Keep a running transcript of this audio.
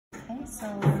Okay, so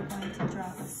we're going to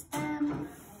draw the stem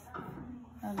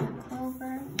of the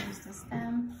clover. Here's the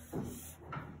stem.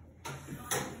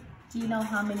 Do you know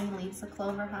how many leaves a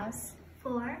clover has?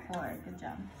 4. 4, good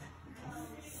job.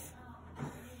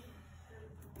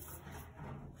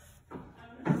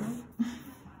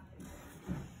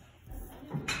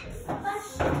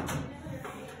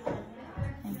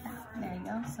 There you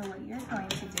go. So what you're going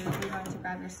to do is you're going to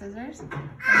grab your scissors and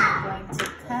you're going to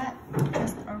cut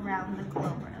just around the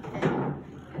clover, okay?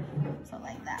 So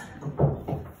like that.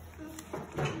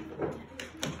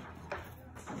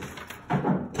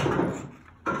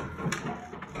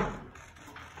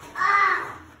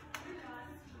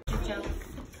 Good job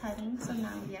cutting. So now,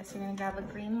 yes, you're going to grab a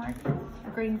green marker, a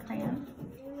green crayon.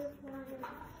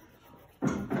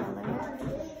 And color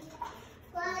it.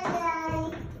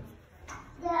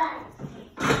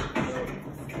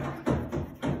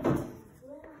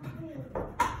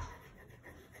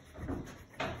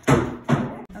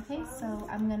 Okay, so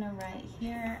I'm gonna write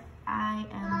here, I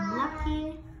am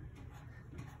lucky.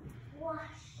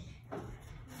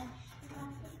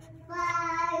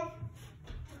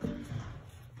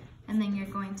 And then you're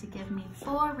going to give me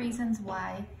 4 reasons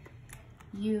why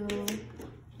you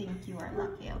think you are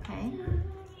lucky, okay?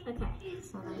 Okay.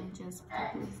 So let me just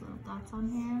put these little dots on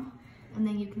here. And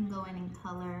then you can go in and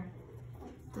color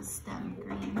the stem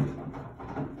green.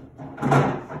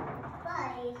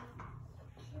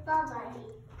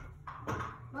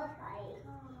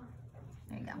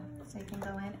 There you go. So you can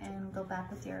go in and go back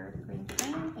with your green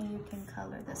crayon and you can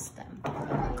color the stem of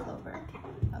the clover.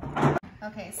 Okay.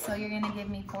 Okay, so you're gonna give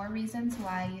me 4 reasons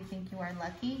why you think you are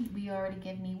lucky. You already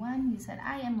gave me 1. You said,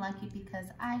 I am lucky because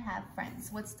I have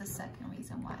friends. What's the second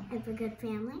reason why? I have a good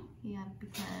family. Yeah,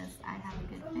 because I have a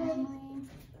good family.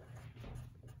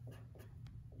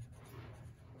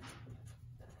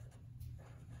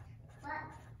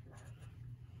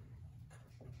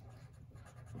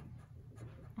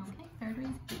 Okay, third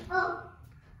reason.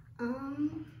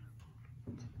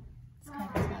 It's kind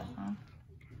of tough, huh?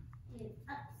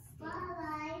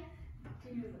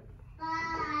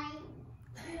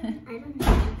 I don't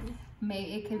know.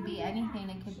 It could be anything.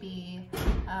 It could be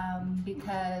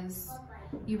because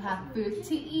you have food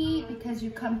to eat, because you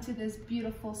come to this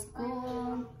beautiful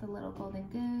school, the Little Golden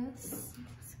Goose.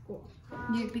 School.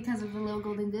 Because of the Little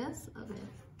Golden Goose? Okay.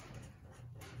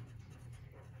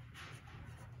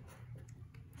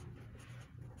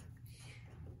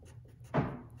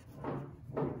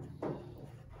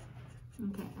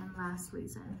 Okay, and last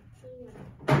reason.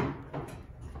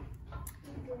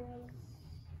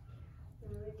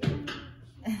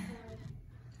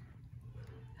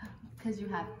 Because you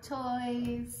have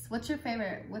toys. What's your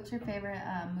favorite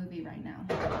movie right now?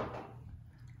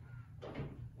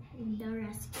 The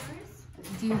Rescuers.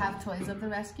 Do you have toys of the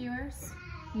Rescuers?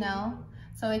 No?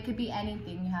 So it could be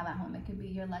anything you have at home. It could be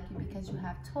you're lucky because you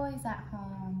have toys at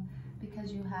home,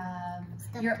 because you have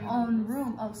Stuffed your animals. own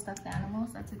room. Oh, stuffed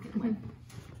animals, that's a good one.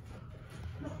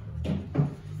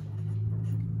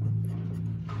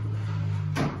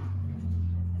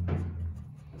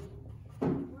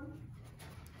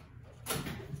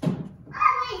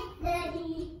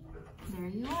 There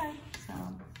you are. So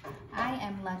I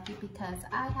am lucky because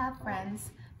I have friends,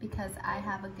 because I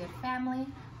have a good family,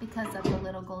 because of the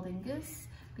Little Golden Goose,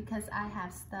 because I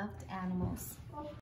have stuffed animals.